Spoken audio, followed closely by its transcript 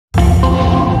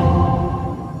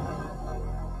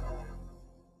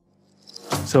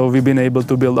So we've been able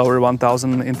to build over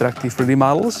 1,000 interactive 3D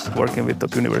models, working with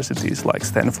top universities like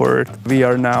Stanford. We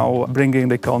are now bringing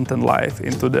the content live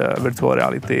into the virtual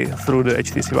reality through the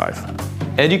HTC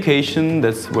VIVE. Education,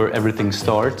 that's where everything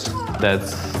starts.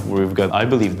 That's where we've got, I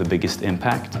believe, the biggest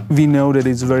impact. We know that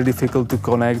it's very difficult to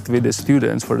connect with the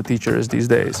students for the teachers these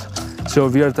days. So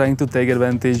we are trying to take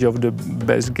advantage of the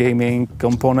best gaming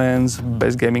components,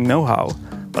 best gaming know-how,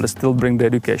 but still bring the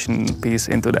education piece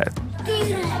into that.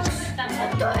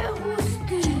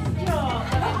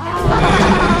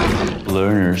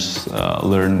 Learners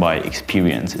learn by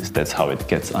experiences. That's how it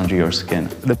gets under your skin.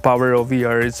 The power of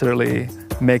VR is really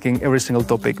making every single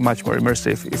topic much more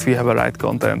immersive if we have the right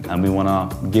content. And we want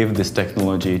to give this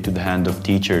technology to the hand of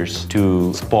teachers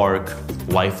to spark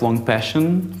lifelong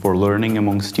passion for learning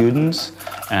among students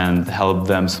and help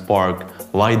them spark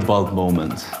light bulb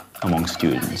moments among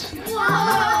students.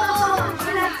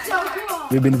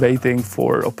 We've been waiting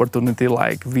for opportunity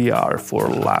like VR for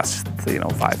the last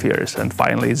 5 years, and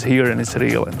finally it's here and it's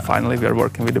real, and finally we are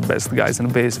working with the best guys in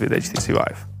the biz with HTC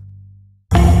VIVE.